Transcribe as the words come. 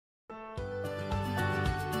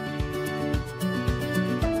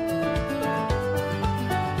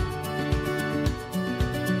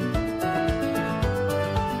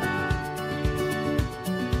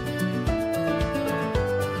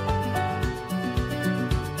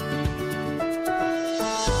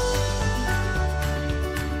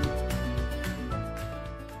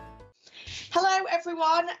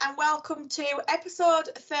everyone, and welcome to episode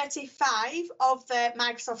 35 of the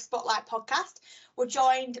Microsoft Spotlight podcast. We're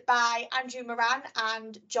joined by Andrew Moran,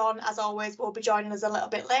 and John, as always, will be joining us a little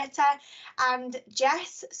bit later, and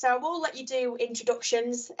Jess. So we'll let you do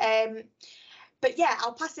introductions. But yeah,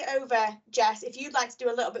 I'll pass it over, Jess, if you'd like to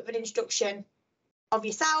do a little bit of an introduction of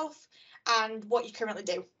yourself and what you currently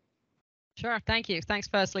do. Sure, thank you. Thanks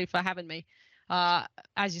firstly for having me.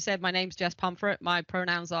 As you said, my name's Jess Pomfret. My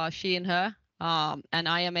pronouns are she and her, and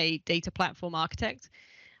I am a data platform architect.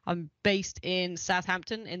 I'm based in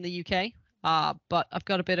Southampton in the UK, but I've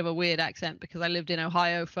got a bit of a weird accent because I lived in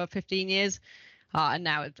Ohio for 15 years, and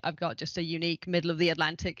now I've got just a unique middle of the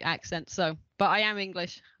Atlantic accent. But I am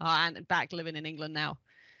English and back living in England now.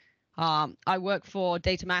 I work for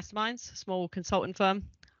Data Masterminds, a small consulting firm,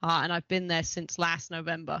 and I've been there since last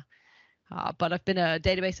November. But I've been a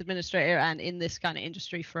database administrator and in this kind of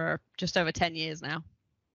industry for just over 10 years now.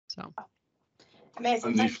 So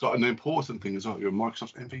amazing. And you've got an important thing as well. You're a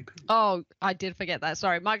Microsoft MVP. Oh, I did forget that.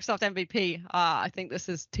 Sorry, Microsoft MVP. I think this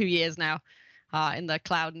is 2 years now in the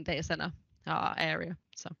cloud and data center area.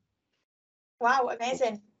 So. Wow,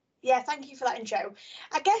 amazing. Yeah, thank you for that intro.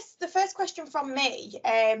 I guess the first question from me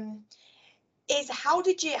is how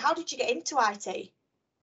did you get into IT?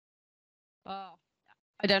 Oh,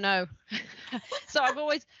 I don't know. So I've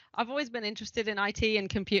always been interested in IT and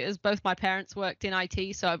computers. Both my parents worked in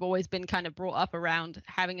IT, so I've always been kind of brought up around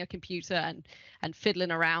having a computer and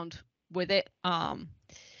fiddling around with it. I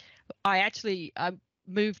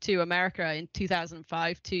moved to America in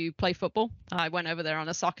 2005 to play football. I went over there on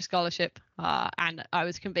a soccer scholarship, and I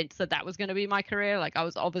was convinced that was going to be my career. Like I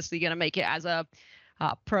was obviously going to make it as a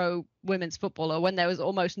pro women's footballer when there was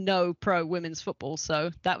almost no pro women's football,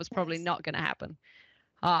 so that was probably not going to happen.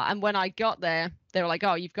 And when I got there, they were like,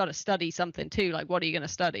 "Oh, you've got to study something too. Like, what are you going to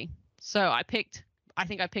study?" So I picked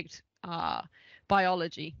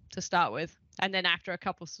biology to start with, and then after a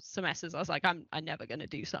couple semesters, I was like, "I'm never going to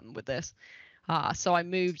do something with this." So I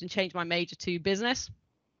moved and changed my major to business,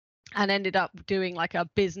 and ended up doing like a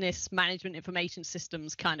business management information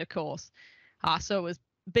systems kind of course. So it was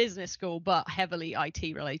business school, but heavily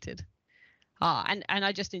IT related. And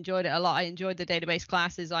I just enjoyed it a lot. I enjoyed the database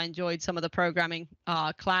classes. I enjoyed some of the programming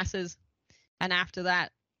classes. And after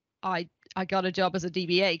that, I got a job as a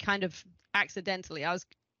DBA kind of accidentally. I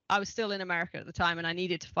was still in America at the time, and I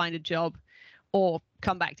needed to find a job or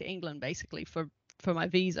come back to England basically for my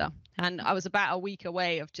visa. And I was about a week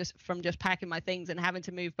away from just packing my things and having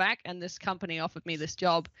to move back. And this company offered me this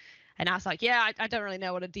job. And I was like, yeah, I don't really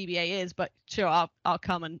know what a DBA is, but sure, I'll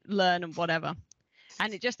come and learn and whatever.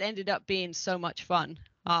 And it just ended up being so much fun.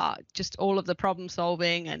 Just all of the problem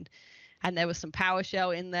solving and there was some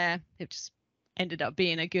PowerShell in there. It just ended up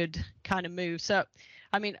being a good kind of move. So,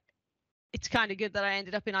 I mean, it's kind of good that I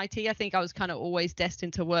ended up in IT. I think I was kind of always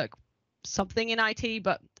destined to work something in IT,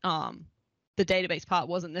 but the database part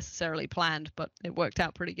wasn't necessarily planned, but it worked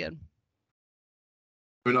out pretty good.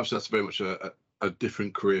 I mean, obviously that's very much a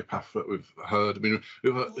different career path that we've heard. I mean,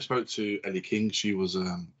 we spoke to Ellie King. She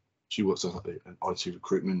works as an IT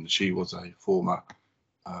recruitment. She was a former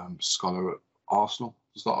scholar at Arsenal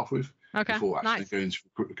to start off with, before actually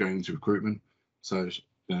going into recruitment. So,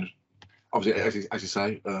 you know, obviously, as you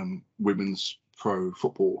say, women's pro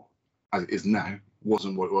football, as it is now,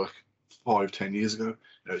 wasn't what it was 5-10 years ago.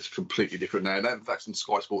 You know, it's completely different now. That's in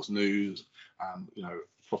Sky Sports News, you know,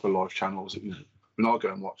 proper live channels. You know, when I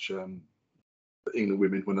go and watch England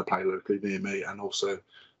women when they play locally near me, and also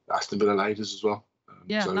Aston Villa ladies as well.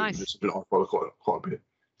 So nice. It's been I follow quite a bit.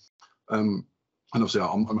 And obviously,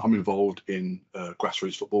 I'm involved in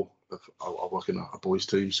grassroots football. I work in a boys'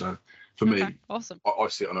 team, so for me, awesome. I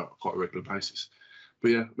see it on quite a regular basis.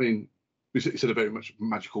 But yeah, I mean, you said a very much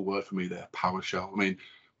magical word for me there, PowerShell. I mean,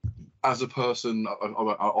 as a person, I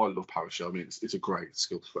love PowerShell. I mean, it's a great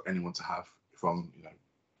skill for anyone to have from, you know,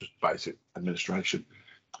 just basic administration.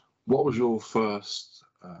 What was your first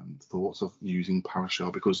thoughts of using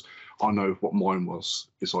PowerShell? Because I know what mine was.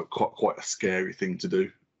 It's like quite a scary thing to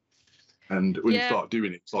do. And when you start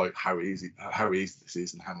doing it, it's like how easy this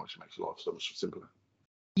is and how much it makes life so much simpler.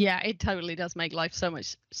 Yeah, it totally does make life so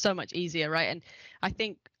much easier, right? And I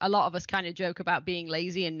think a lot of us kind of joke about being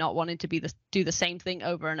lazy and not wanting to do the same thing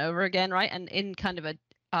over and over again, right? And in kind of a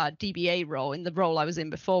DBA role, in the role I was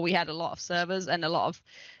in before, we had a lot of servers and a lot of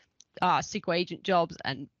SQL agent jobs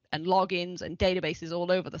and logins and databases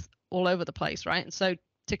all over the place, right? And so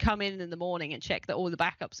to come in the morning and check that all the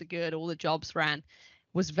backups are good, all the jobs ran,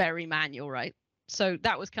 was very manual, right? So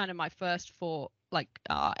that was kind of my first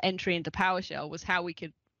entry into PowerShell, was how we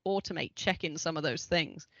could automate checking some of those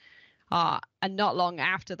things. And not long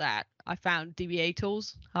after that, I found DBA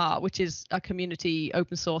Tools, which is a community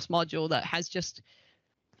open source module that has just,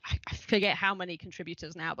 I forget how many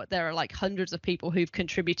contributors now, but there are like hundreds of people who've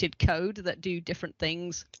contributed code that do different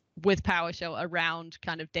things with PowerShell around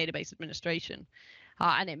kind of database administration.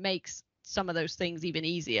 And it makes some of those things even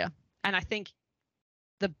easier. And I think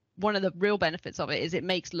one of the real benefits of it is it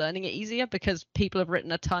makes learning it easier, because people have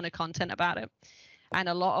written a ton of content about it. And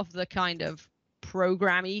a lot of the kind of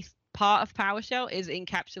programmy part of PowerShell is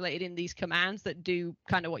encapsulated in these commands that do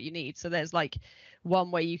kind of what you need. So there's like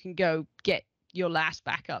one way you can go get your last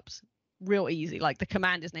backups real easy. Like the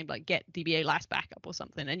command is named like get DBA last backup or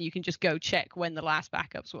something, and you can just go check when the last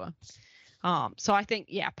backups were. So I think,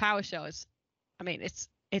 yeah, PowerShell is, I mean, it's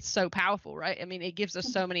so powerful, right? I mean, it gives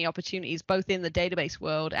us so many opportunities, both in the database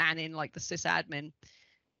world and in like the sysadmin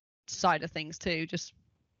side of things too. Just,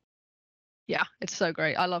 yeah, it's so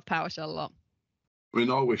great. I love PowerShell a lot. I mean,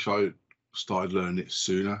 I wish I started learning it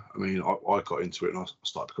sooner. I mean, I got into it and I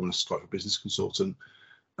started becoming a Skype for Business consultant,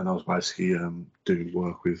 and I was basically doing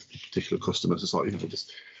work with particular customers. It's like, you know,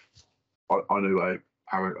 just I knew a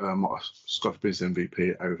Skype for Business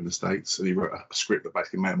MVP over in the States, and he wrote a script that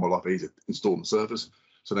basically made my life easier, installing the servers.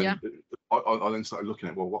 So then I then started looking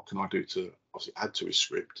at, well, what can I do to obviously add to his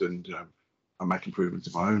script and make improvements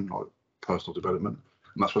in my own like personal development.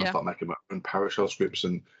 And that's when I started making my own PowerShell scripts.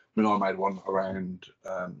 And I mean, I made one around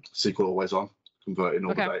SQL Always On, converting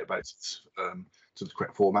all the databases to the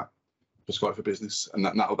correct format for Skype for Business. And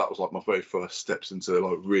that was like my very first steps into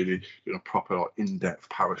like really proper like in-depth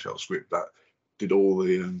PowerShell script that did all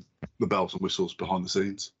the bells and whistles behind the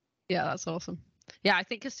scenes. Yeah, that's awesome. Yeah, I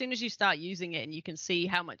think as soon as you start using it and you can see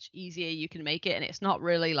how much easier you can make it, and it's not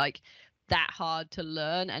really like that hard to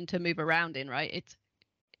learn and to move around in, right?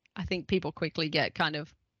 I think people quickly get kind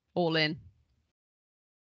of all in.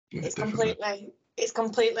 Yeah, it's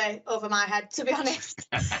completely over my head, to be honest.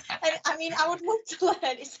 I mean, I would love to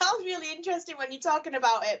learn. It sounds really interesting when you're talking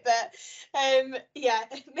about it, but yeah,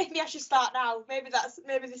 maybe I should start now. Maybe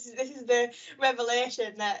this is the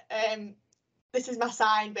revelation that this is my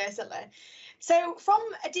sign, basically. So from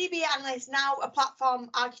a DBA analyst, now a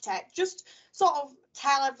platform architect, just sort of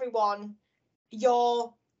tell everyone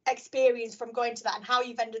your experience from going to that and how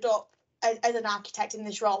you've ended up as an architect in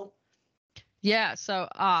this role. Yeah, so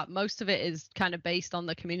most of it is kind of based on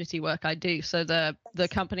the community work I do. So the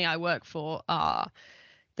company I work for,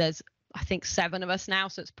 there's I think 7 of us now,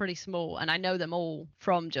 so it's pretty small, and I know them all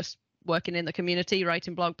from just working in the community,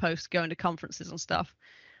 writing blog posts, going to conferences and stuff.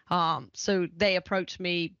 So they approached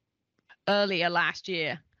me earlier last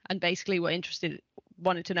year and basically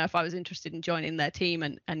wanted to know if I was interested in joining their team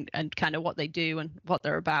and kind of what they do and what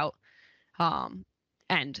they're about.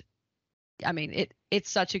 And I mean, it's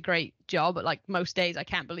such a great job. Like most days, I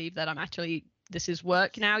can't believe that this is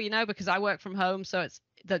work now, because I work from home. So it's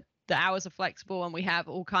the hours are flexible, and we have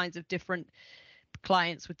all kinds of different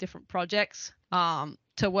clients with different projects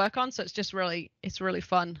to work on. So it's really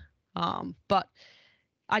fun. But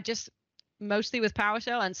I just, mostly with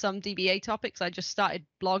PowerShell and some DBA topics, I just started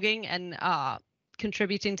blogging and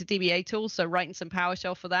contributing to DBA Tools. So writing some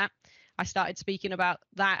PowerShell for that. I started speaking about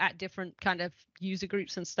that at different kind of user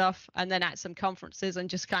groups and stuff, and then at some conferences, and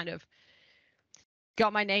just kind of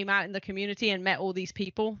got my name out in the community and met all these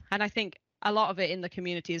people. And I think a lot of it in the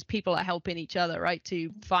community is people are helping each other, right,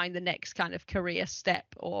 to find the next kind of career step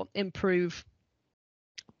or improve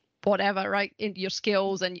whatever, right, in your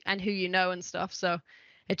skills and who you know and stuff. So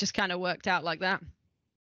it just kind of worked out like that.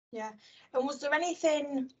 Yeah. And was there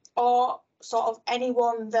anything or sort of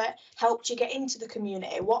anyone that helped you get into the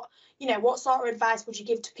community? What sort of advice would you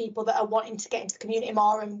give to people that are wanting to get into the community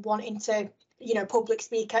more and wanting to, public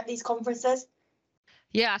speak at these conferences?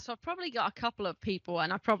 Yeah, so I've probably got a couple of people,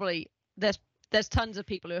 and there's tons of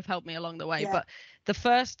people who have helped me along the way. Yeah. But the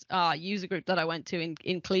first user group that I went to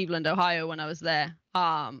in Cleveland, Ohio, when I was there,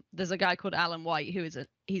 there's a guy called Alan White he's an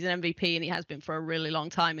MVP, and he has been for a really long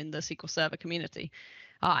time in the SQL Server community.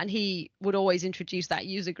 And he would always introduce that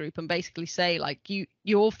user group and basically say, like, you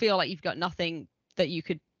all feel like you've got nothing that you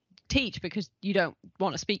could teach because you don't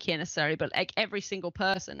want to speak here necessarily, but like every single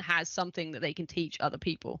person has something that they can teach other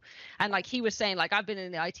people. And like he was saying, like, I've been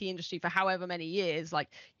in the IT industry for however many years, like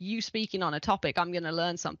you speaking on a topic, I'm going to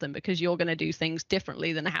learn something because you're going to do things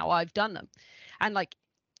differently than how I've done them. And like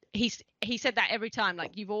he said that every time,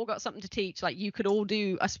 like, you've all got something to teach, like you could all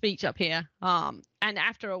do a speech up here. And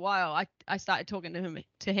after a while I started talking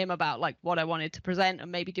to him about like what I wanted to present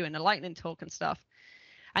and maybe doing a lightning talk and stuff.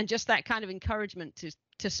 And just that kind of encouragement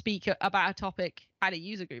to speak about a topic at a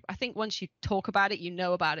user group. I think once you talk about it, you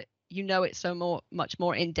know about it, you know it so much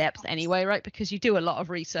more in depth anyway, right? Because you do a lot of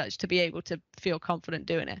research to be able to feel confident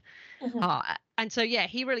doing it. And so yeah,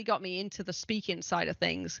 he really got me into the speaking side of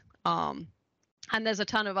things. And there's a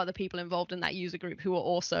ton of other people involved in that user group who are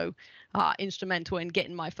also instrumental in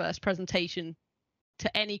getting my first presentation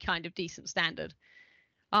to any kind of decent standard.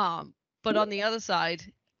 But on the other side,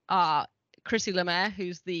 Chrissy Lemaire,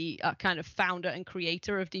 who's the kind of founder and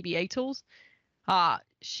creator of DBA Tools,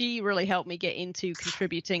 she really helped me get into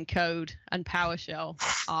contributing code and PowerShell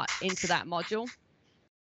into that module.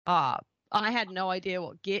 I had no idea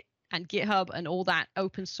what Git and GitHub and all that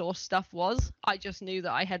open source stuff was. I just knew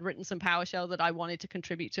that I had written some PowerShell that I wanted to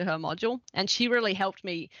contribute to her module. And she really helped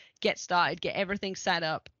me get started, get everything set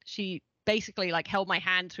up. She basically like held my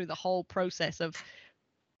hand through the whole process of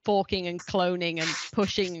forking and cloning and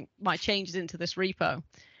pushing my changes into this repo.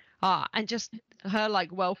 And just her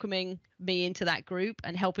like welcoming me into that group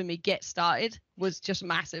and helping me get started was just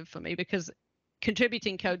massive for me, because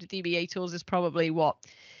contributing code to DBA Tools is probably what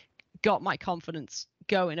got my confidence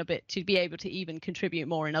going a bit to be able to even contribute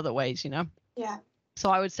more in other ways, you know? Yeah. So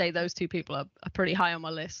I would say those two people are pretty high on my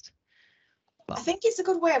list. But I think it's a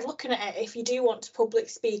good way of looking at it if you do want to public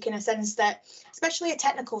speak, in a sense that, especially a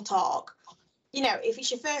technical talk, you know, if it's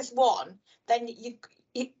your first one, then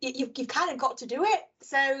you've kind of got to do it.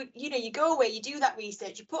 So, you know, you go away, you do that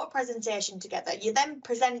research, you put a presentation together, you then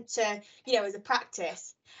present to, you know, as a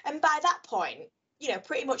practice. And by that point, you know,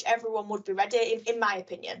 pretty much everyone would be ready, in my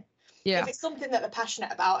opinion. yeah. If it's something that they're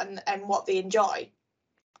passionate about and what they enjoy.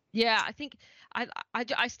 Yeah, I think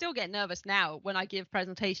I still get nervous now when I give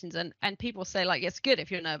presentations, and people say like it's good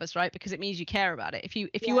if you're nervous, right? Because it means you care about it. If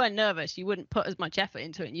you weren't nervous, you wouldn't put as much effort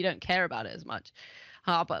into it, and you don't care about it as much.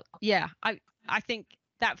 But yeah, I think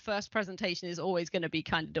that first presentation is always going to be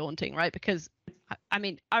kind of daunting, right? Because I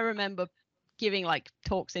mean, I remember giving like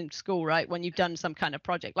talks in school, right? When you've done some kind of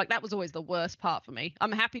project, like that was always the worst part for me.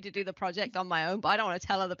 I'm happy to do the project on my own, but I don't want to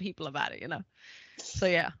tell other people about it, you know? So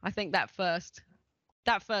yeah, I think that first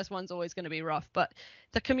one's always going to be rough, but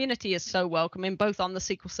the community is so welcoming, both on the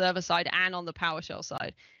SQL Server side and on the PowerShell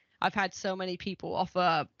side. I've had so many people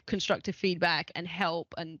offer constructive feedback and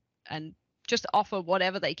help and just offer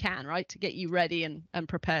whatever they can, right, to get you ready and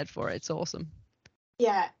prepared for it. It's awesome.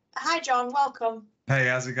 Yeah. Hi, John. Welcome. Hey,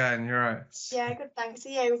 how's it going? You're right. Yeah, good. Thanks. Are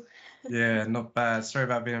you? Yeah, not bad. Sorry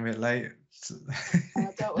about being a bit late.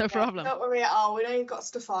 Don't No problem. Don't worry at all. We know you've got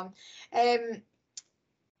stuff on. Yeah.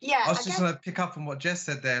 I was just going to pick up on what Jess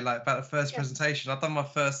said there, like about the first presentation. I've done my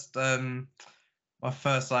first like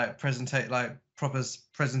proper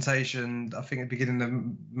presentation, I think at the beginning of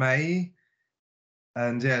May.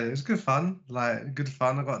 And yeah, it was good fun. I got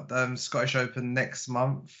Scottish Open next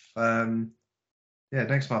month. Yeah,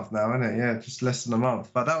 next month now, isn't it? Yeah, just less than a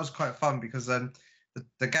month. But that was quite fun because the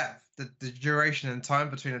gap, the duration and time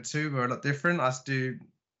between the two were a lot different. I used to do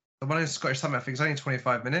the one in Scottish Summit, I think it's only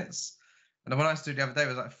 25 minutes. And the one I used to do the other day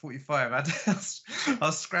was like 45. I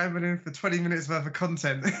was scrambling for 20 minutes worth of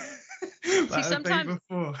content. Like the day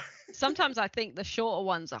before. Sometimes I think the shorter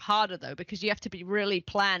ones are harder though, because you have to be really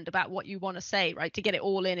planned about what you want to say, right, to get it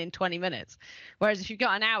all in 20 minutes. Whereas if you've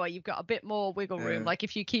got an hour, you've got a bit more wiggle room. Like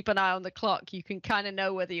if you keep an eye on the clock, you can kind of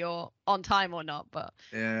know whether you're on time or not. But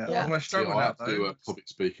I'm going to struggle I with had that to do though. a public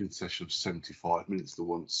speaking session of 75 minutes the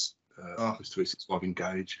once, Office 365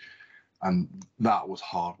 Engage. And that was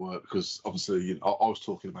hard work because obviously, you know, I was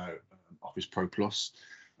talking about Office Pro Plus,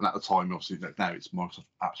 and at the time, obviously, now it's Microsoft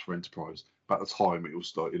Apps for Enterprise. But at the time, it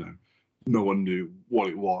was like, you know, no one knew what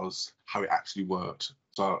it was, how it actually worked.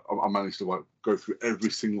 So I managed to like go through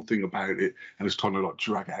every single thing about it and just trying to like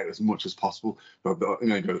drag it out as much as possible. But you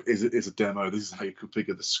know, go, is a demo. This is how you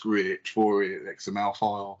configure the script for it, the XML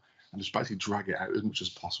file, and just basically drag it out as much as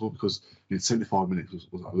possible because 75 minutes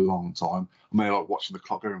was a long time. I mean, like watching the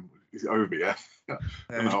clock going, is it over yet? You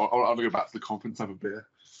know, I'll go back to the conference, have a beer.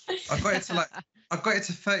 I got it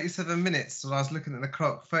to 37 minutes. So I was looking at the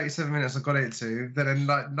clock. 37 minutes. I got it to. Then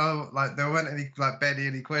there weren't any barely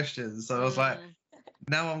any questions. So I was like,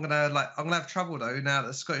 now I'm gonna have trouble though. Now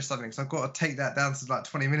that Scottish something, because I've got to take that down to like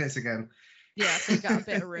 20 minutes again. yeah, so you've got a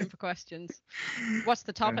bit of room for questions. What's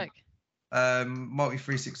the topic?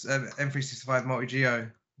 M365 multi-geo.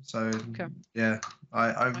 So yeah,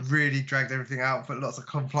 I really dragged everything out, put lots of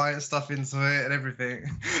compliance stuff into it and everything.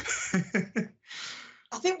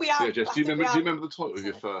 I think we are. Yeah, Jess, do you remember the title of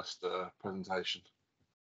your first presentation?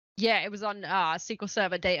 Yeah, it was on SQL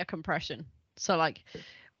Server data compression. So like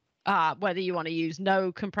whether you want to use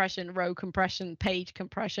no compression, row compression, page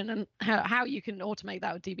compression, and how you can automate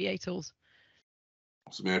that with DBA tools.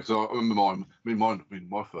 Awesome, yeah, because I remember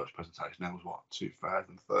my first presentation now was what,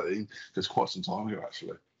 2013. There's quite some time ago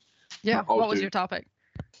actually. Yeah, what was your topic?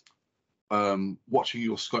 watching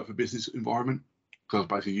your Skype for Business environment, because I was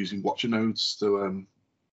basically using Watcher nodes to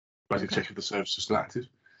basically check if the service is still active.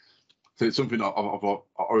 So it's something I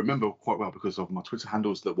remember quite well because of my Twitter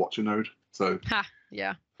handles, the Watcher node. So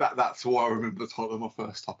yeah. That's why I remember the title of my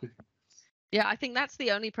first topic. Yeah, I think that's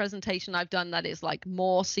the only presentation I've done that is like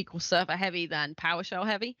more SQL Server heavy than PowerShell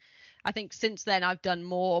heavy. I think since then I've done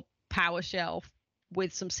more PowerShell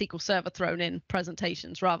with some SQL Server thrown in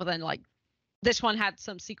presentations rather than like this one had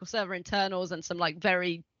some SQL Server internals and some like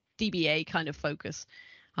very DBA kind of focus.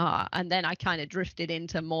 And then I kind of drifted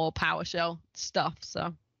into more PowerShell stuff.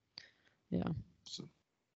 So, yeah.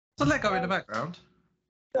 The Lego in the background.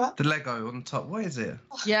 What? The Lego on top. What is it?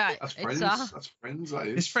 Yeah, That's Friends. it's That's Friends. That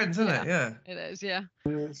is. It's Friends, isn't it? Yeah. it is, yeah.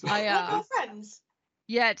 Yeah, Lego Friends.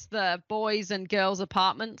 Yeah, it's the boys and girls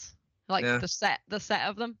apartments, like Yeah. the set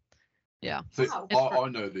of them. Yeah. So Wow. I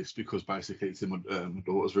know this because basically it's in my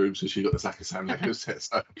daughter's room, so she got the exact same Lego set.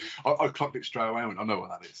 So I clocked it straight away. I went, I know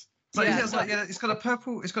what that is. So Yeah, it's like it's got a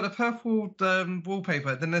purple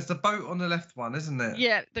wallpaper. Then there's the boat on the left one, isn't it?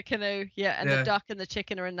 Yeah, the canoe. Yeah, and Yeah. the duck and the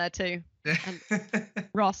chicken are in there too. Yeah.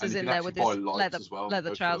 Ross And is you in can there with actually his buy lights as well. leather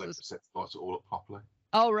Go to the Lego trousers. set to light it all up properly.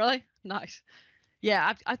 Oh, really? Nice.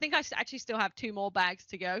 Yeah, I think I actually still have 2 more bags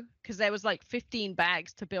to go because there was like 15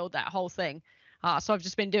 bags to build that whole thing. So I've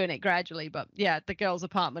just been doing it gradually. But yeah, the girls'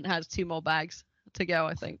 apartment has 2 more bags to go,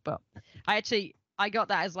 I think. But I got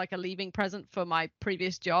that as like a leaving present for my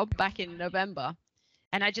previous job back in November.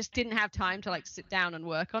 And I just didn't have time to like sit down and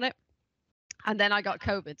work on it. And then I got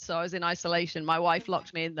COVID, so I was in isolation. My wife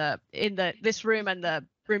locked me in this room and the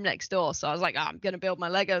room next door. So I was like, I'm gonna build my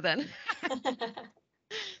Lego then.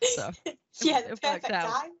 So Yeah, the it worked perfect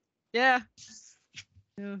out. time. yeah.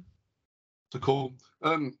 So cool.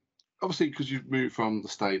 Obviously, because you've moved from the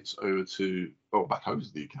States back over to the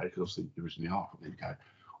UK, because obviously you originally are from the UK.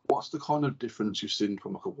 What's the kind of difference you've seen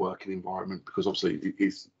from like a working environment? Because obviously it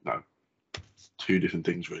is 2 different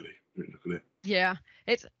things really. When you look at it. Yeah,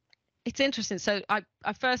 it's interesting. So I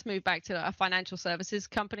first moved back to a financial services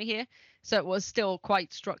company here. So it was still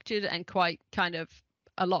quite structured and quite kind of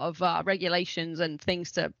a lot of regulations and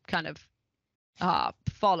things to kind of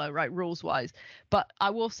follow, right, rules wise. But I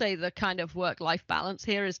will say the kind of work-life balance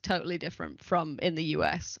here is totally different from in the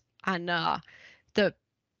US. And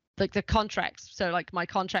the contracts, so like my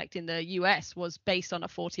contract in the US was based on a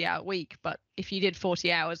 40-hour week, but if you did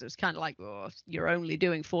 40 hours, it was kind of like, oh, you're only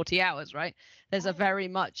doing 40 hours, right? There's a very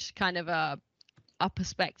much kind of a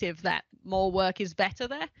perspective that more work is better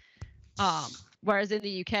there. Whereas in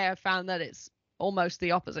the UK, I found that it's almost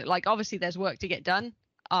the opposite. Like obviously there's work to get done,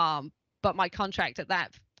 but my contract at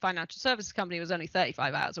that financial services company was only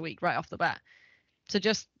 35 hours a week right off the bat. So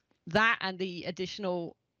just that and the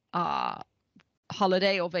additional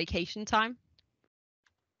holiday or vacation time.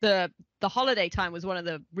 The holiday time was one of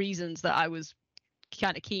the reasons that I was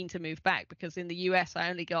kind of keen to move back, because in the US I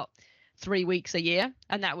only got 3 weeks a year,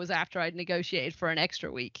 and that was after I'd negotiated for an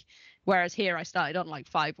extra week, whereas here I started on like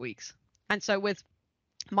 5 weeks. And so with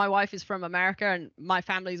my wife is from America and my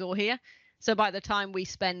family's all here, so by the time we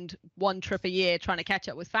spend 1 trip a year trying to catch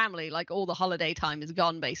up with family, like all the holiday time is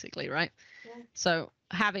gone basically, right? Yeah. So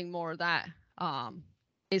having more of that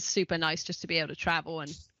is super nice, just to be able to travel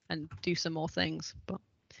and do some more things. But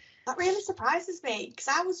That really surprises me, because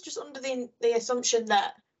I was just under the assumption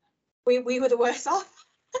that we were the worse off.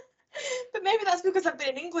 But maybe that's because I've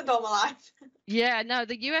been in England all my life. yeah, no,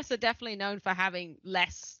 the US are definitely known for having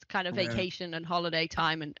less kind of Yeah. vacation and holiday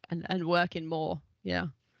time and working more. Yeah.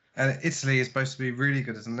 And Italy is supposed to be really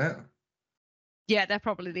good, isn't it? Yeah, they're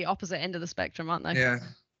probably the opposite end of the spectrum, aren't they? Yeah.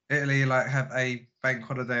 Italy like have a bank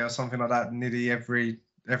holiday or something like that nearly every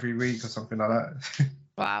week or something like that.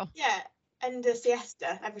 Wow. Yeah, and a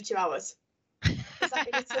siesta every 2 hours. Is that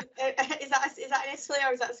in Italy, is that in Italy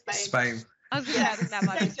or is that Spain? Spain. I was gonna say, I think that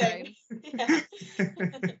might be Same Spain. thing.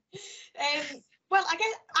 Yeah. Well, I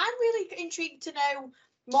guess I'm really intrigued to know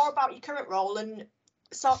more about your current role, and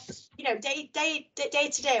so day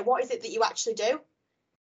to day, what is it that you actually do?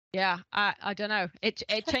 Yeah, I don't know. It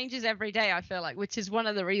changes every day, I feel like, which is one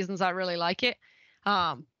of the reasons I really like it.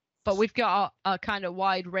 But we've got a kind of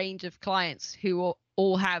wide range of clients who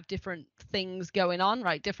all have different things going on,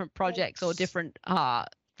 right? Different projects or different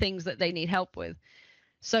things that they need help with.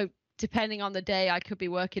 So depending on the day, I could be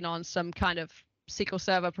working on some kind of SQL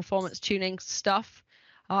Server performance tuning stuff,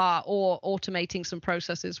 or automating some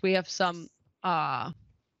processes. We have some clients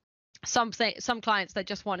that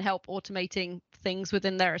just want help automating things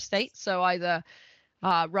within their estate. So either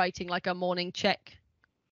writing like a morning check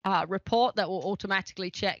report that will automatically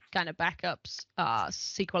check kind of backups,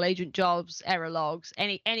 SQL agent jobs, error logs,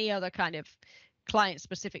 any other kind of client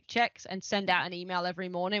specific checks, and send out an email every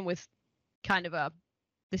morning with kind of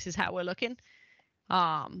this is how we're looking.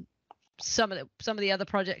 Some of the other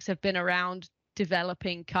projects have been around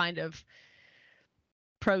developing kind of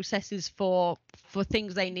processes for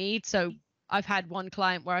things they need. So I've had one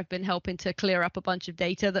client where I've been helping to clear up a bunch of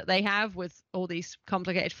data that they have with all these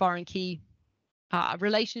complicated foreign key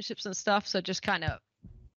relationships and stuff. So just kind of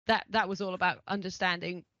that was all about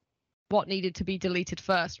understanding what needed to be deleted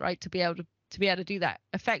first, right, to be able to do that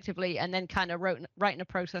effectively, and then kind of writing a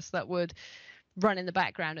process that would run in the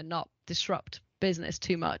background and not disrupt business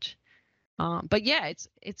too much. But yeah,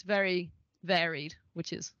 it's very varied,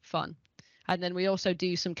 which is fun. And then we also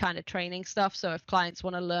do some kind of training stuff. So if clients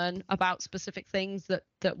want to learn about specific things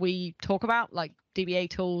that we talk about, like DBA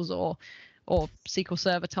tools or SQL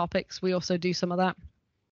Server topics, we also do some of that.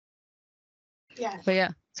 Yeah. But yeah,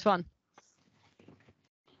 it's fun.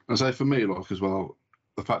 And so for me, like as well,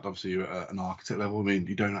 the fact obviously you're at an architect level, I mean,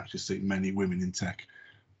 you don't actually see many women in tech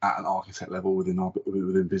at an architect level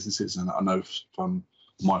within businesses. And I know from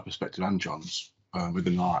my perspective and John's,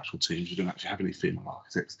 within our actual teams, we don't actually have any female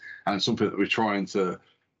architects. And it's something that we're trying to,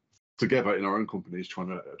 together in our own companies, trying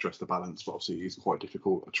to address the balance. But obviously it's quite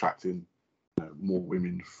difficult attracting more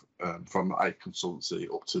women from a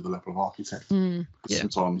consultancy up to the level of architect. Yeah.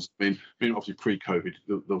 Sometimes, I mean, obviously pre-COVID,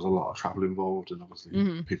 there was a lot of travel involved, and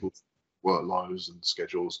obviously people's work lives and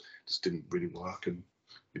schedules just didn't really work. And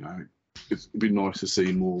it'd be nice to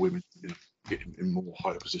see more women, getting in more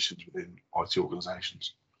higher positions within IT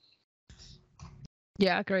organisations.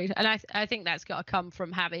 Yeah, agreed. And I think that's got to come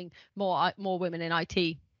from having more women in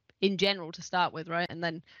IT in general to start with, right? And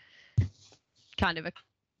then kind of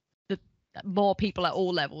more people at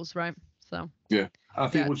all levels, right? So yeah, and I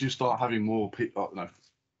think once you start having more people,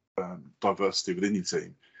 diversity within your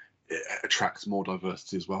team, it attracts more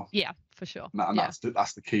diversity as well. Yeah, for sure. And that's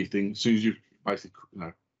the key thing. As soon as you basically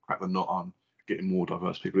crack the nut on getting more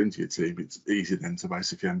diverse people into your team, it's easy then to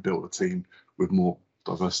basically build a team with more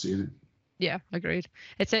diversity in it. Yeah, agreed.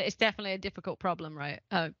 It's definitely a difficult problem, right?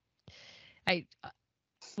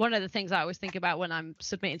 One of the things I always think about when I'm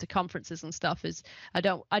submitting to conferences and stuff is I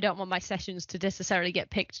don't want my sessions to necessarily get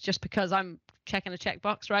picked just because I'm checking a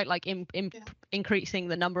checkbox, right? Like increasing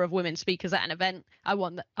the number of women speakers at an event. I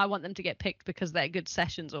want them to get picked because they're good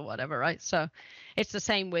sessions or whatever, right? So it's the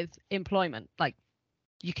same with employment. Like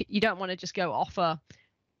you don't want to just go offer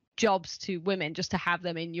jobs to women just to have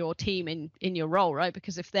them in your team in your role, right?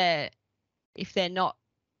 Because if they're not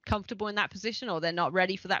comfortable in that position or they're not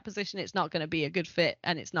ready for that position, it's not going to be a good fit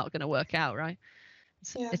and it's not going to work out, right?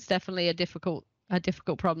 It's definitely a difficult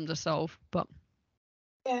problem to solve. But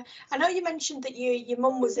yeah, I know you mentioned that your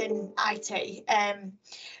mum was in IT.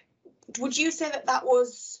 Would you say that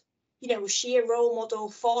was, was she a role model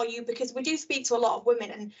for you? Because we do speak to a lot of women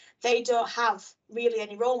and they don't have really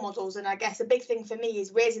any role models, and I guess a big thing for me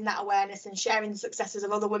is raising that awareness and sharing the successes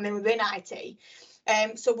of other women within IT.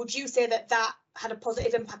 So would you say that had a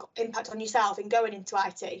positive impact on yourself in going into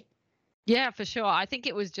IT? Yeah, for sure. I think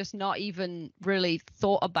it was just not even really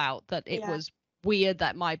thought about that it was weird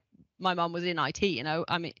that my mum was in IT,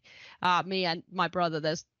 I mean, me and my brother,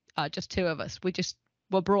 there's just two of us. We just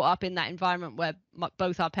were brought up in that environment where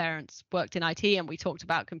both our parents worked in IT and we talked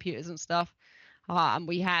about computers and stuff. And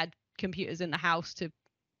we had computers in the house to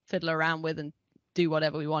fiddle around with and do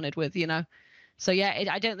whatever we wanted with, So yeah,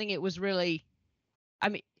 I don't think it was really,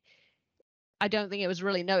 I don't think it was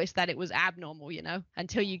really noticed that it was abnormal,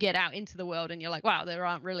 until you get out into the world and you're like, wow, there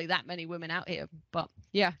aren't really that many women out here. But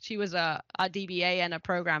yeah, she was a DBA and a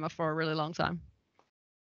programmer for a really long time.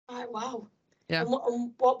 Oh, wow. Yeah.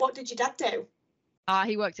 And what did your dad do?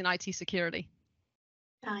 He worked in IT security.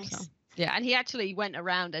 Nice. So, yeah, and he actually went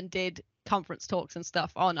around and did conference talks and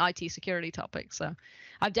stuff on IT security topics. So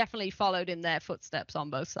I've definitely followed in their footsteps on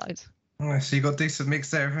both sides. Oh, so you got a decent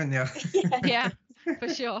mix there, haven't you? Yeah,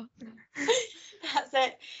 for sure. That's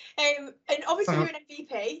it. And obviously you're an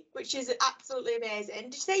MVP, which is absolutely amazing.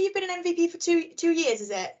 Did you say you've been an MVP for two years,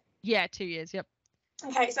 is it? Yeah, 2 years, yep.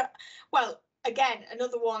 Okay, so, well, again,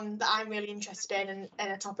 another one that I'm really interested in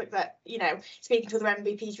and a topic that, speaking to other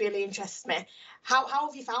MVPs really interests me. How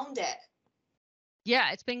have you found it?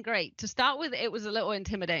 Yeah, it's been great. To start with, it was a little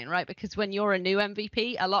intimidating, right? Because when you're a new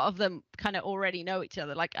MVP, a lot of them kind of already know each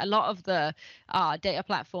other. Like a lot of the data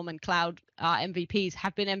platform and cloud MVPs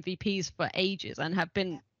have been MVPs for ages and have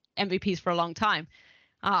been MVPs for a long time.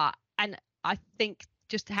 And I think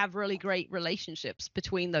just to have really great relationships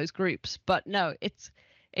between those groups. But no,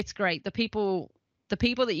 it's great. The people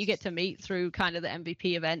that you get to meet through kind of the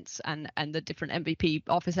MVP events and the different MVP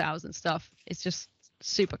office hours and stuff, it's just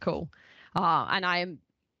super cool. And I am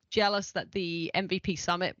jealous that the MVP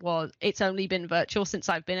summit it's only been virtual since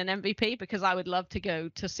I've been an MVP, because I would love to go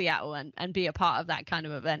to Seattle and be a part of that kind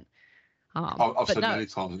of event. I've said many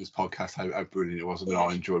times in this podcast how brilliant it was, and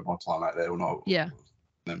I enjoyed my time out there when I was an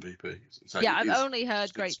MVP. So yeah, I've only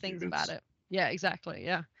heard great things about it. Yeah, exactly.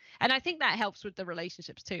 Yeah. And I think that helps with the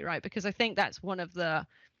relationships too, right? Because I think that's one of the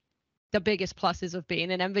biggest pluses of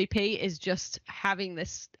being an MVP, is just having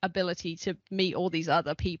this ability to meet all these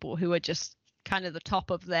other people who are just kind of the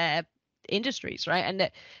top of their industries, right?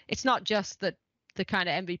 And it's not just the kind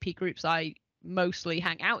of MVP groups I mostly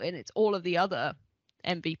hang out in, it's all of the other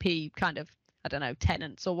MVP kind of, I don't know,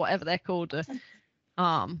 tenants or whatever they're called.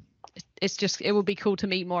 It's just, it would be cool to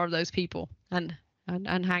meet more of those people and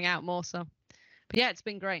hang out more. So, but yeah, it's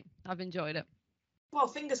been great. I've enjoyed it. Well,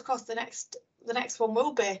 fingers crossed the next one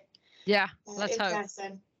will be. Yeah, let's hope.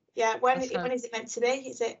 Person. Yeah, when is it meant to be?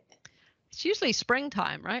 Is it? It's usually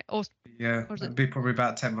springtime, right? Or it'd be probably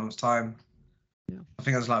about 10 months time. Yeah. I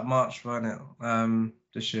think it was like March, wasn't it?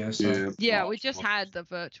 This year. So. Yeah, we just had the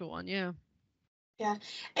virtual one. Yeah. Yeah,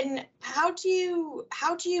 and how do you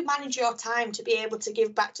manage your time to be able to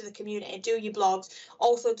give back to the community, do your blogs,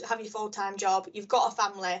 also have your full-time job? You've got a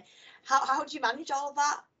family. How do you manage all of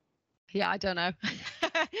that? Yeah, I don't know.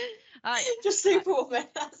 Just Superwoman.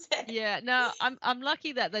 That's it. Yeah, no, I'm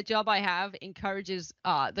lucky that the job I have encourages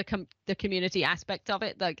the community aspect of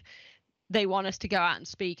it. Like, they want us to go out and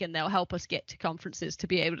speak, and they'll help us get to conferences to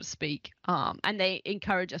be able to speak. And they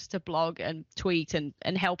encourage us to blog and tweet and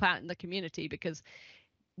help out in the community, because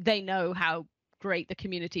they know how great the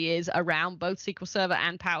community is around both SQL Server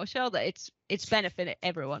and PowerShell, that it's benefited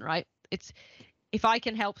everyone, right? If I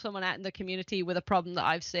can help someone out in the community with a problem that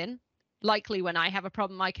I've seen, likely when I have a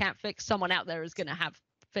problem I can't fix, someone out there is going to have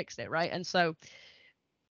fixed it, right? And so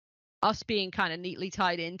us being kind of neatly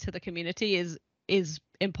tied into the community is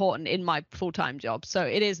important in my full-time job. So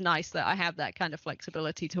it is nice that I have that kind of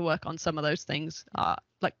flexibility to work on some of those things,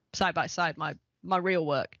 like side by side my real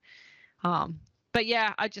work. But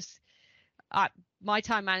yeah, my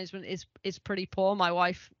time management is pretty poor. My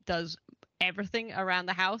wife does everything around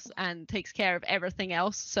the house and takes care of everything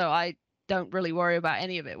else, so I don't really worry about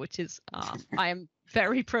any of it, which is I am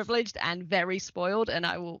very privileged and very spoiled, and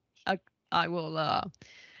I will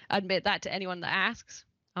admit that to anyone that asks.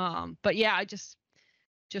 But yeah, I just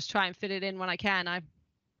try and fit it in when I can. I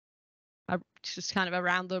just kind of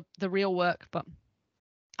around the real work, but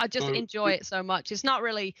I just enjoy it so much. It's not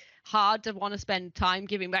really hard to want to spend time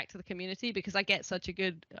giving back to the community, because I get such a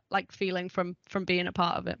good feeling from being a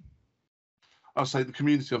part of it. I'll say the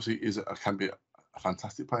community obviously can be a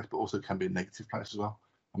fantastic place, but also can be a negative place as well.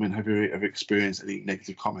 I mean, have you ever experienced any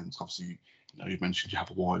negative comments? Obviously, you mentioned you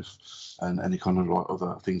have a wife, and any kind of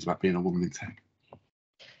other things about being a woman in tech.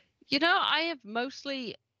 I have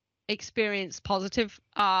mostly experienced positive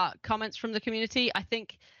comments from the community. I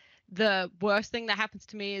think the worst thing that happens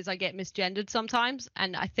to me is I get misgendered sometimes,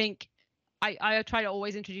 and I think I try to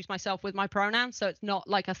always introduce myself with my pronouns, so it's not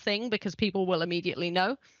like a thing, because people will immediately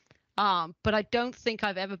know. But I don't think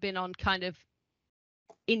I've ever been on kind of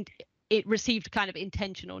it received kind of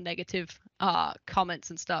intentional negative comments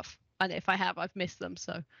and stuff, and if I have, I've missed them.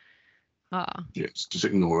 So just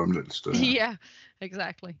ignore them. Yeah,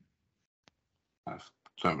 exactly.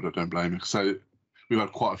 Don't blame me. So we've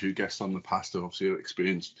had quite a few guests on the past who obviously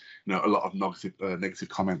experienced a lot of negative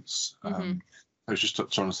comments. I was just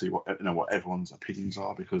trying to see what everyone's opinions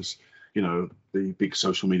are, because the big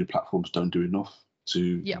social media platforms don't do enough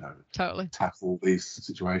to totally tackle these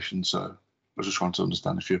situations. So I was just trying to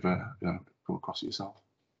understand if you've ever come across it yourself.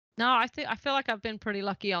 No, I feel like I've been pretty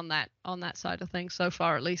lucky on that side of things so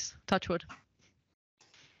far, at least. Touch wood.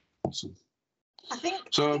 Awesome. I think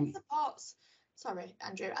supports. Sorry,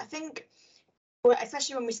 Andrew. I think,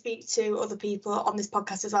 especially when we speak to other people on this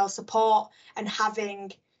podcast as well, support and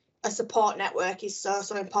having a support network is so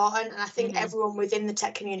important. And I think everyone within the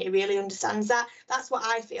tech community really understands that. That's what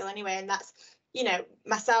I feel anyway. And that's,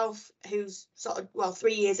 myself, who's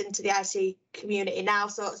 3 years into the IT community now,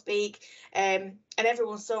 so to speak, and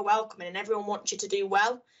everyone's so welcoming and everyone wants you to do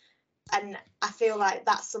well. And I feel like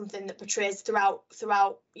that's something that portrays throughout,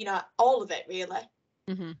 all of it, really.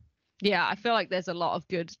 Mm-hmm. Yeah, I feel like there's a lot of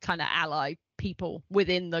good kind of ally people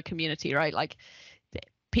within the community, right? Like,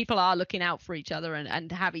 people are looking out for each other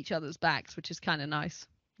and have each other's backs, which is kind of nice.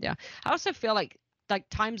 Yeah. I also feel like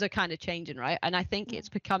times are kind of changing, right? And I think it's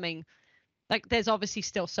becoming there's obviously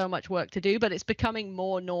still so much work to do, but it's becoming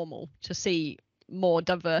more normal to see more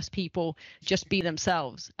diverse people just be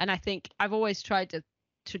themselves. And I think I've always tried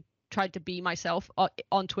to be myself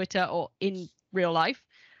on Twitter or in real life,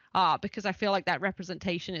 because I feel like that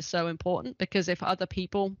representation is so important, because if other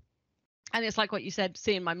people And it's like what you said,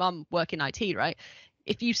 seeing my mum work in IT, right?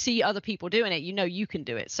 If you see other people doing it, you know you can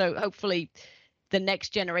do it. So hopefully the next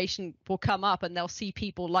generation will come up and they'll see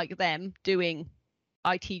people like them doing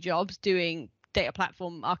IT jobs, doing data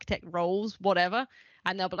platform architect roles, whatever.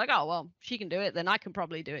 And they'll be like, oh, well, she can do it, then I can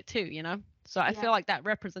probably do it too, you know? So I feel like that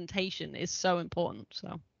representation is so important.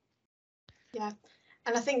 So yeah.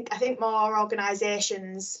 And I think more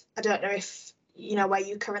organisations, I don't know if, you know, where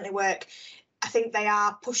you currently work, I think they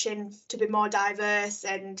are pushing to be more diverse,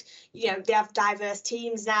 and, you know, they have diverse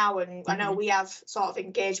teams now. And I know we have sort of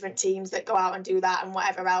engagement teams that go out and do that and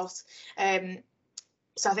whatever else.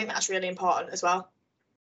 So I think that's really important as well.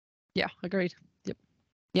 Yeah, agreed. Yep.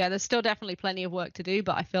 Yeah, there's still definitely plenty of work to do,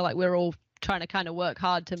 but I feel like we're all trying to kind of work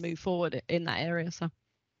hard to move forward in that area. So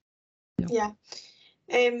yeah.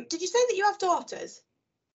 Did you say that you have daughters?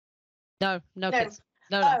 No kids.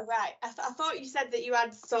 No. Oh, right. I thought you said that you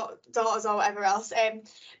had daughters or whatever else.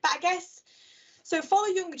 But I guess, so for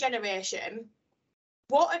the younger generation,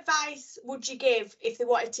 what advice would you give if they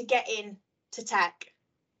wanted to get into tech?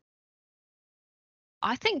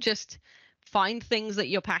 I think just find things that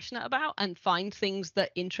you're passionate about and find things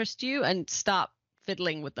that interest you and start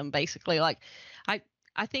fiddling with them, basically. Like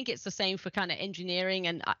I think it's the same for kind of engineering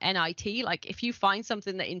and IT. Like if you find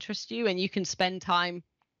something that interests you and you can spend time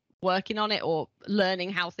working on it or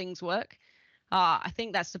learning how things work, I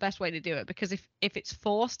think that's the best way to do it. Because if it's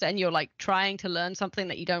forced and you're like trying to learn something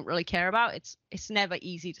that you don't really care about, it's never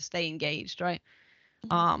easy to stay engaged, right?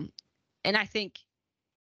 And I think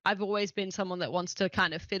I've always been someone that wants to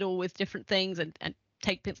kind of fiddle with different things and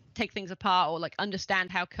take things apart or like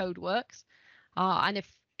understand how code works. And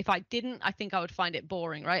if I didn't, I think I would find it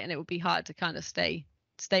boring, right? And it would be hard to kind of stay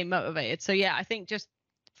motivated. So yeah, I think just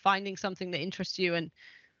finding something that interests you and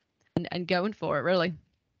going for it, really.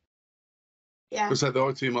 Yeah. So the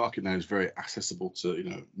IT market now is very accessible to, you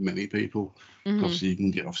know, many people. Obviously, you can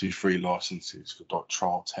get free licenses for like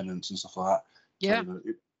trial tenants and stuff like that. Yeah. So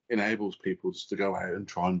it enables people just to go out and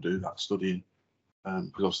try and do that studying.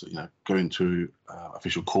 Because obviously, you know, going to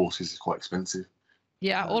official courses is quite expensive.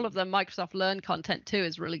 Yeah, all of the Microsoft Learn content too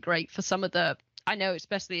is really great for some of the, I know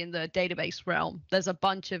especially in the database realm, there's a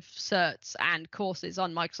bunch of certs and courses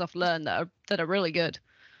on Microsoft Learn that are really good.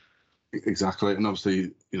 Exactly. And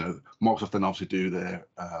obviously, you know, Microsoft then obviously do their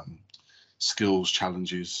skills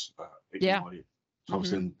challenges.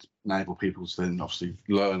 Obviously enable people to then obviously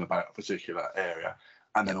learn about a particular area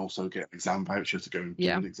and then also get an exam voucher to go and do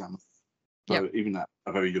an exam. So even at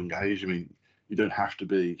a very young age, I mean, you don't have to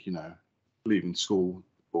be, you know, leaving school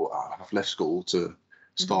or have left school to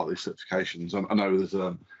start these certifications. I know there's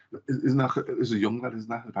there's a young lad, isn't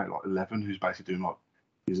there, about like 11, who's basically doing like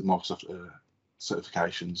these Microsoft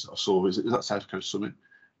certifications. I saw is that South Coast Summit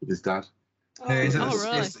with his dad. Yeah,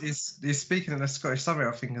 really? He's speaking at the Scottish Summit,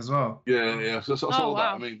 I think, as well. Yeah. So I saw that.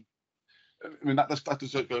 Wow. I mean that just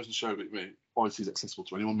goes to show that IT is accessible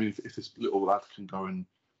to anyone. I mean, if this little lad can go and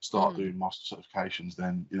start doing master certifications,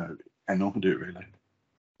 then, you know, anyone can do it, really.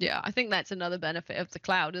 Yeah, I think that's another benefit of the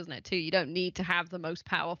cloud, isn't it, too? You don't need to have the most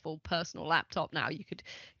powerful personal laptop now. You could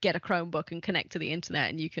get a Chromebook and connect to the internet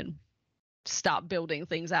and you can start building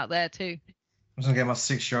things out there too. I'm going to get my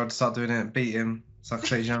 6-year-old to start doing it and beat him so I can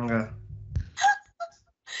say he's younger.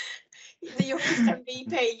 The youngest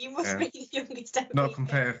MVP. You must be the youngest MVP. Not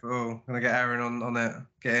competitive at all. I'm going to get Aaron on it.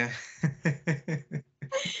 Get him.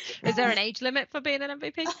 Is there an age limit for being an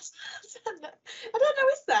MVP? I don't know,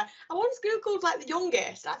 is there? I once googled like the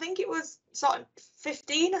youngest. I think it was sort of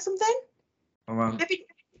 15 or something. Oh wow. Maybe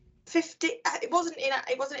 50. It wasn't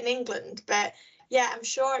in England, but yeah, I'm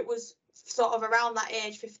sure it was sort of around that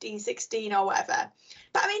age, 15, 16 or whatever.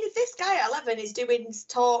 But I mean, if this guy at 11 is doing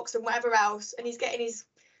talks and whatever else, and he's getting his,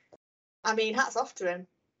 I mean, hats off to him.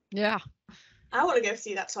 Yeah. I want to go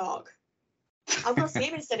see that talk. I'll go see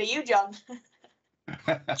him instead of you, John.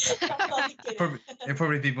 It'd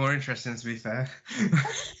probably be more interesting, to be fair.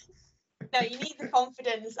 No, you need the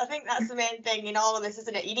confidence. I think that's the main thing in all of this,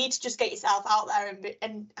 isn't it? You need to just get yourself out there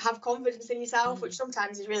and have confidence in yourself, which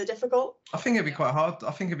sometimes is really difficult. I think it'd be quite hard.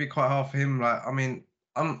 I think it'd be quite hard for him. Like, I mean,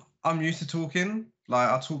 I'm used to talking. Like,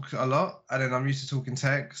 I talk a lot, and then I'm used to talking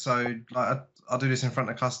tech. So, like, I do this in front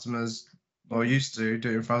of customers, or used to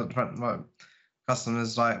do it in front of like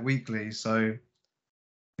customers like weekly. So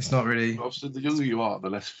it's not really. Obviously, the younger you are, the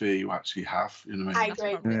less fear you actually have. You know what I mean? I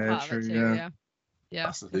agree. Yeah, true.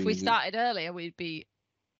 Yeah. If we started earlier, we'd be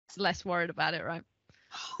less worried about it, right?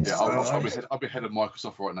 Yeah, I'll be head of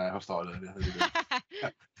Microsoft right now if I started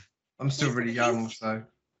earlier. I'm still really young, so.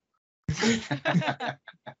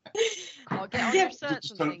 I'll get on your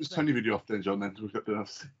certs and things. Just turn your video off then, John, then we've got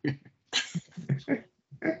enough.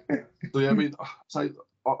 So yeah, I mean, so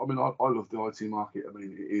I mean, I love the IT market. I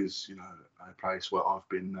mean, it is, you know, a place where I've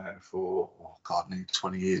been there for, nearly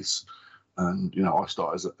 20 years. And, you know, I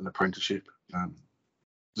started as an apprenticeship,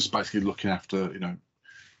 just basically looking after, you know,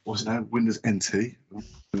 what's it now, Windows NT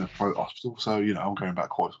in a private hospital. So, you know, I'm going back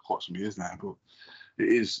quite some years now, but it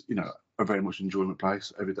is, you know, a very much enjoyment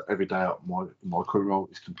place. Every day out my current role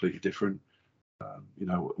is completely different. You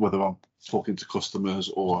know, whether I'm talking to customers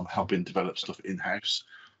or I'm helping develop stuff in-house,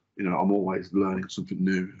 you know, I'm always learning something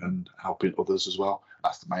new and helping others as well.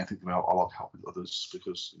 That's the main thing about I like helping others,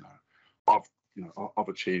 because, you know, I've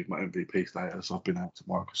achieved my MVP status. I've been out to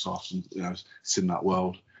Microsoft and, you know, seen that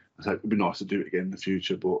world. So it'd be nice to do it again in the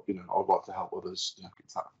future, but, you know, I'd like to help others, you know, get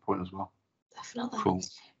to that point as well. Definitely. Cool.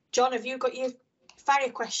 John, have you got your fire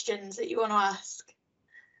questions that you want to ask?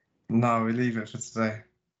 No, we leave it for today.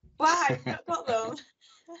 Why? You've not got them?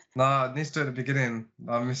 No, it needs to do it at the beginning.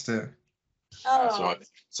 I missed it. Oh. That's right.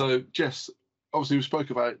 So, Jess, obviously we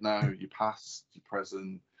spoke about now your past, your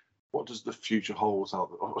present. What does the future hold? Do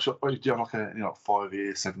you have like a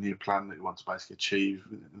 5-year, 7-year plan that you want to basically achieve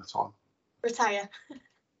in the time? Retire.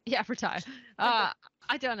 Yeah, retire. I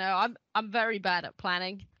don't know. I'm very bad at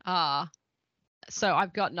planning. So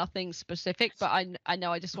I've got nothing specific, but I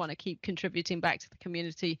know I just want to keep contributing back to the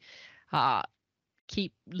community,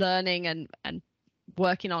 keep learning and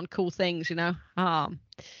working on cool things, you know.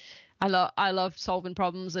 I love solving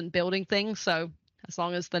problems and building things. So as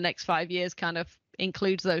long as the next 5 years kind of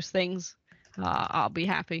includes those things, I'll be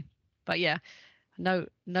happy. But yeah, no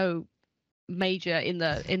major in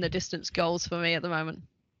the distance goals for me at the moment.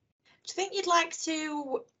 Do you think you'd like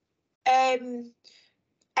to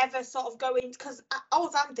ever sort of go in, because all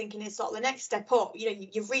I'm thinking is sort of the next step up, you know,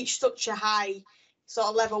 you've reached such a high sort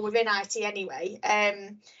of level within IT anyway,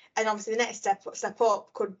 and obviously the next step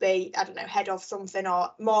up could be, I don't know, head of something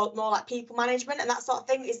or more like people management and that sort of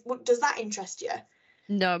thing. Does that interest you?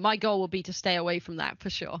 No, my goal will be to stay away from that for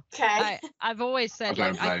sure. Okay. I've always said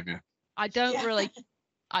I don't really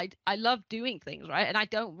I love doing things, right? And I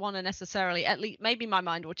don't want to necessarily, at least maybe my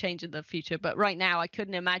mind will change in the future, but right now I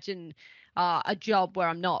couldn't imagine a job where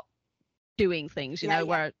I'm not doing things, you know,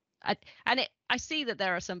 where I see that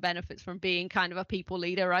there are some benefits from being kind of a people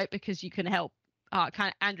leader, right? Because you can help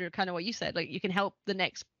Andrew, kind of what you said, like you can help the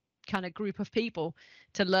next kind of group of people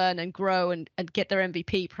to learn and grow and get their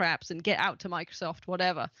MVP perhaps and get out to Microsoft,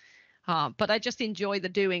 whatever. But I just enjoy the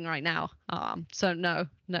doing right now. So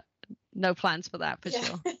no plans for that for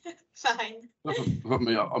sure. Fine. For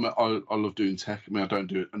me, I love doing tech. I mean, I don't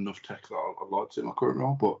do enough tech that I'd like to in my current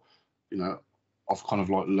role, but, you know, I've kind of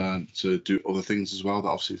like learned to do other things as well that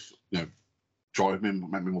obviously, you know, drive me and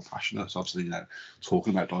make me more passionate. So obviously, you know,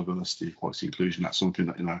 talking about diversity, equality, inclusion, that's something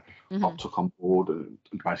that, you know, I've took on board and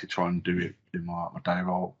basically try and do it in my day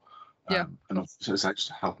role. And so it's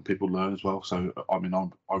just helping people learn as well. So I mean,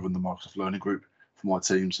 I run the Microsoft Learning Group for my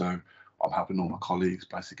team, so I'm helping all my colleagues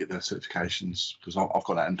basically get their certifications, because I've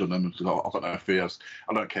got that and done them. Because I've got no fears.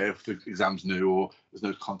 I don't care if the exam's new or there's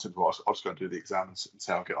no content, but I'll just go and do the exam and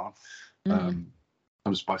see how I get on.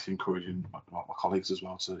 I'm just basically encouraging my colleagues as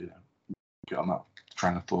well to, you know, get on that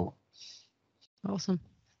train of thought. Awesome.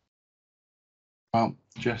 Well,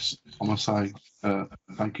 Jess, I want to say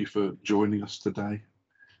thank you for joining us today.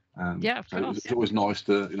 Yeah, of course. It's always nice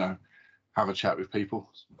to, you know, have a chat with people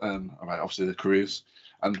about obviously their careers,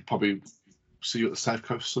 and probably see you at the South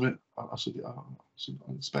Coast Summit. I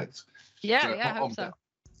expect. Yeah, I hope so.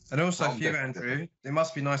 And also, for you, Andrew, it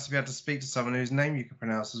must be nice to be able to speak to someone whose name you can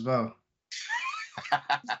pronounce as well.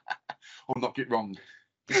 Or not get wrong.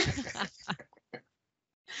 To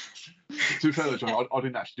be fair, John, I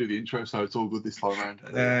didn't actually do the intro, so it's all good this time around.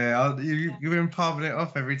 Yeah, you've been palming it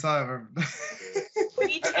off every time.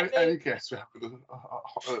 Any guess?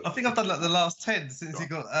 I think I've done like the last 10 since you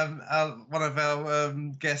got one of our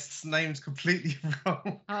guests' names completely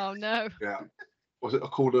wrong. Oh no. Yeah. Was it? I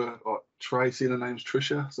called her Tracy, and her name's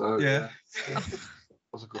Trisha. So yeah.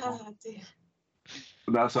 That's a good Oh one. dear.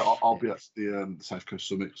 No, so I'll be at the South Coast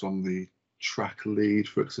Summit because I'm the track lead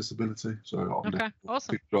for accessibility. So I'm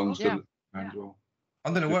awesome. John's Yeah. as well.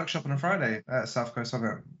 I'm doing a workshop on a Friday at South Coast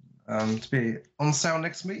Summit to be on sale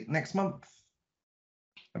next month.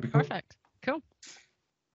 That'd be cool. Perfect. Cool.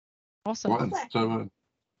 Awesome. Right, so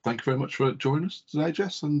thank you very much for joining us today,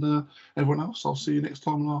 Jess, and everyone else. I'll see you next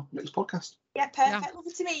time on our next podcast. Yeah, perfect.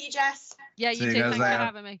 Lovely to meet you, Jess. Yeah, See you you too. guys Thanks for later.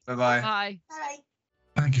 having me. Bye-bye. Bye. Bye.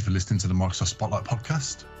 Thank you for listening to the Microsoft Spotlight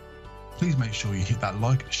podcast. Please make sure you hit that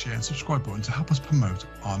like, share, and subscribe button to help us promote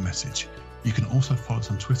our message. You can also follow us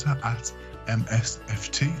on Twitter at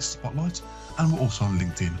MSFT Spotlight, and we're also on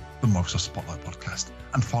LinkedIn, the Microsoft Spotlight podcast.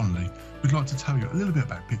 And finally, we'd like to tell you a little bit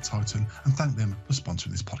about BitTitan and thank them for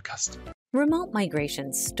sponsoring this podcast. Remote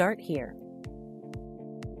migrations start here.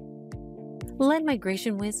 Let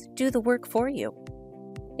MigrationWiz do the work for you.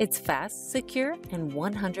 It's fast, secure, and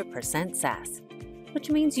 100% SaaS, which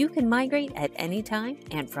means you can migrate at any time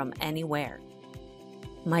and from anywhere.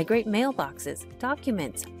 Migrate mailboxes,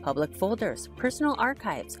 documents, public folders, personal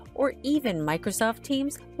archives, or even Microsoft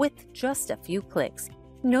Teams with just a few clicks.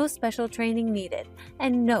 No special training needed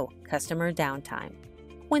and no customer downtime.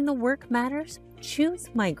 When the work matters, choose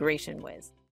MigrationWiz.